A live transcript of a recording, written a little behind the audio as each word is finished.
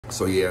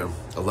So yeah,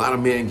 a lot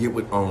of men get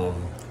with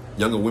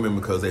younger women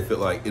because they feel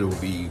like it'll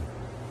be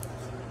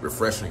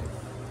refreshing.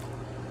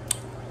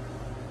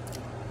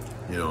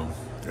 You know,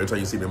 every time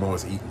you see them,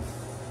 always eating.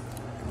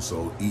 And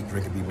so eat,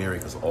 drink, and be merry,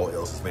 because all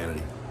else is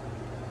vanity.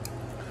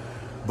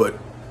 But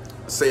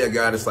say a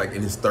guy that's like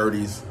in his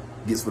 30s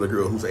gets with a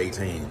girl who's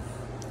 18.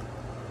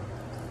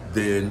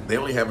 Then they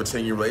only have a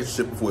 10-year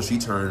relationship before she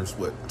turns,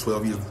 what,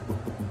 12 years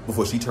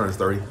before she turns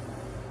 30. See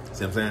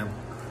what I'm saying?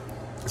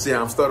 See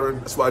how I'm stuttering?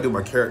 That's why I do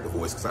my character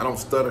voice, because I don't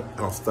stutter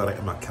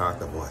in my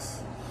character voice.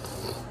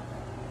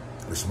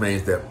 Which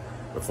means that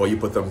before you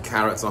put them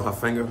carrots on her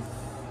finger,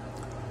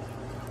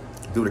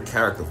 do the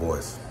character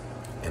voice.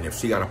 And if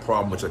she got a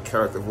problem with your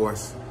character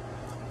voice,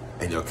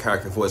 and your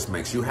character voice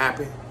makes you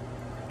happy,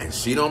 and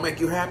she don't make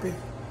you happy,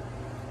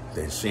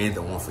 then she ain't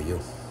the one for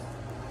you.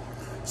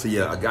 So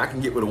yeah, a guy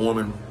can get with a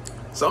woman.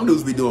 Some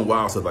dudes be doing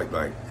wild stuff like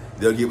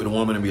they'll get with a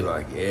woman and be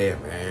like, yeah,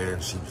 man,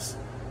 she was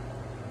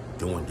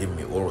giving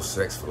me oral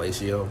sex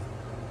fellatio.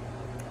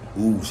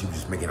 Ooh, she was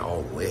just making it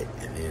all wet,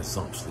 and then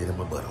something slid in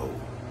my butthole.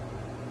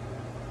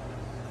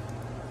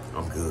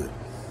 I'm good.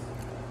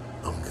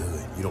 I'm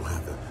good. You don't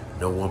have to,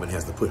 no woman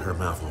has to put her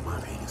mouth on my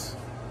penis.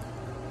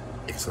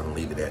 It's gonna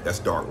lead to that. That's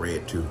dark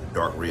red too.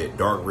 Dark red.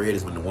 Dark red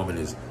is when the woman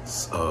is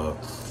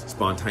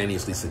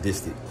spontaneously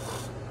sadistic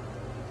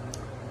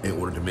in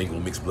order to mingle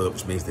mixed blood,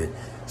 which means that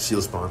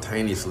she'll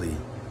spontaneously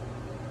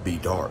be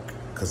dark,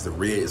 because the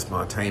red is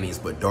spontaneous,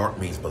 but dark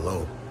means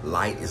below.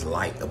 Light is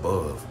light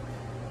above,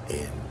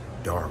 and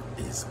dark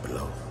is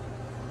below.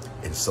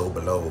 And so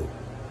below,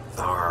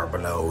 far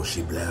below,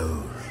 she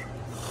blows.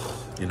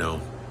 You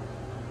know,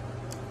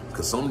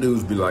 because some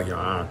dudes be like,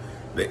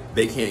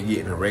 they can't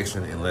get an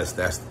erection unless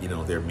that's, you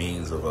know, their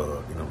means of,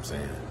 you know what I'm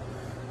saying?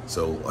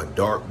 So a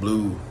dark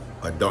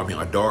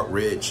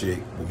red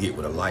chick will get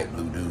with a light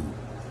blue dude.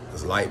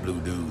 Because light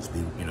blue dudes be,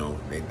 you know,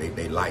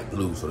 they light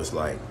blue, so it's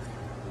like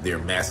they're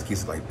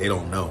masochistic, like they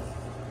don't know.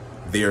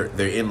 They're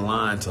in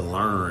line to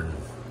learn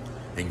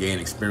and gain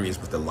experience,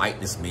 but the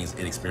lightness means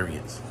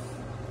inexperience.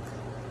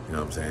 You know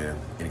what I'm saying?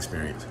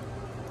 Inexperience.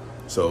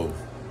 So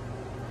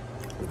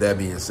with that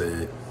being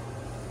said,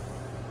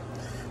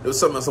 there was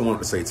something else I wanted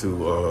to say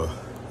too. I'm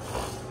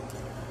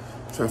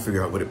trying to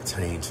figure out what it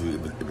pertained to.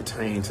 It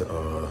pertained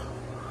to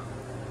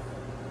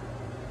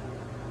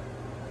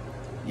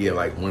yeah,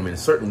 like women.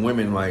 Certain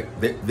women, like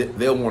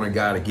they'll want a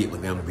guy to get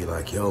with them to be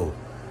like, yo.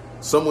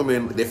 Some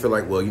women, they feel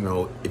like, well, you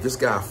know, if this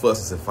guy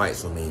fusses and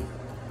fights with me,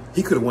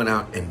 he could have went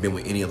out and been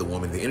with any other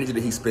woman. The energy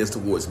that he spends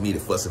towards me to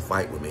fuss and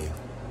fight with me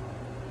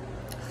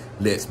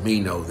lets me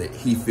know that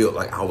he felt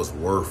like I was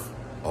worth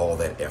all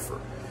that effort.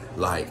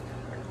 Like,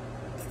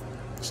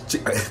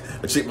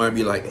 a chick might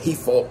be like, he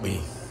fought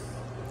me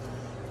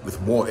with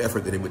more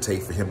effort than it would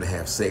take for him to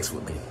have sex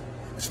with me,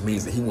 which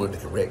means that he wanted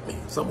to correct me.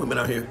 Some women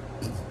out here,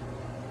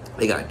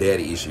 they got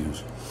daddy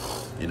issues.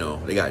 You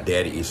know, they got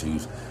daddy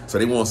issues. So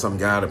they want some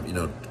guy to, you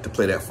know, to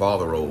play that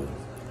father role.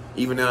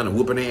 Even down to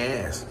whooping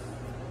their ass.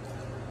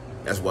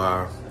 That's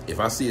why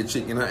if I see a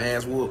chick in her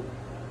ass whoop,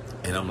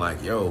 and I'm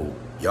like, yo,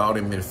 y'all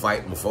done been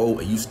fighting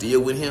before and you still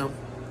with him?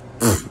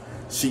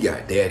 She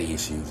got daddy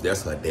issues.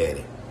 That's her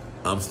daddy.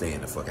 I'm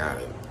staying the fuck out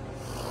of it.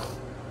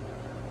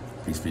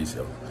 Peace, peace,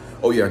 yo.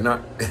 Oh yeah,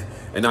 not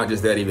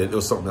just that either. There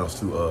was something else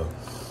too.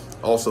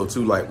 Also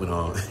too, like when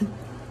I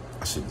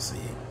shouldn't say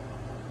it.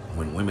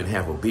 When women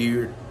have a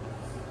beard,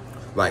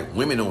 like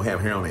women don't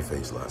have hair on their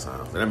face a lot of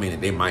times. And I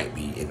mean, they might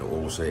be in the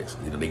oral sex.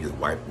 You know, they just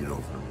wipe, you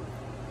know.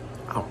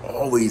 I'll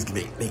always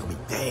they gonna be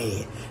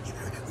bad. You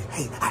know,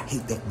 hey, I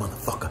hate that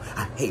motherfucker.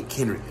 I hate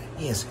Kendrick.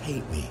 Yes,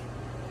 hate me.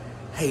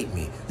 Hate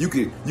me. You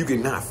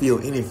can not feel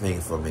anything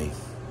for me,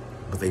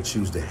 but they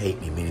choose to hate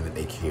me, meaning that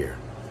they care.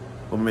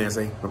 What my man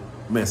say? My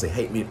man say,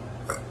 hate me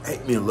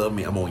and love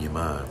me, I'm on your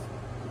mind.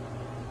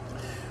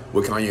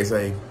 What Kanye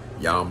say?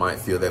 Y'all might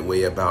feel that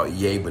way about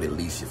Ye, but at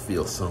least you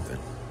feel something.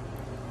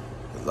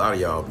 A lot of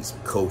y'all be some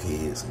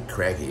cokeheads and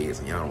crackheads,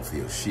 and y'all don't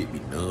feel shit, be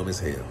numb as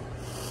hell.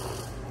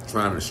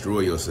 Trying to destroy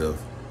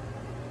yourself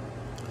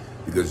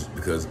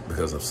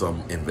because of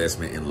some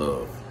investment in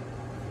love.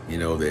 You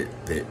know,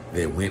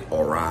 that went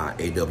awry,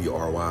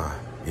 A-W-R-Y,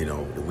 you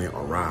know, that went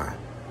awry.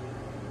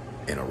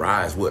 And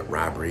awry is what?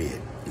 Rye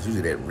bread. It's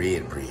usually that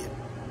red bread,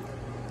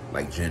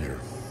 like ginger.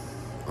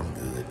 I'm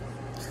good.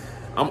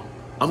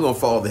 I'm going to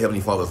follow the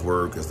Heavenly Father's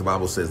word, because the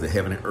Bible says that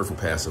heaven and earth will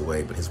pass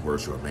away, but his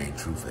word shall remain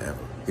true forever.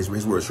 His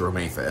word shall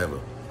remain forever,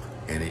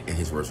 and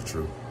his words are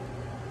true. You know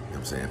what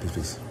I'm saying? Peace,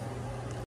 peace.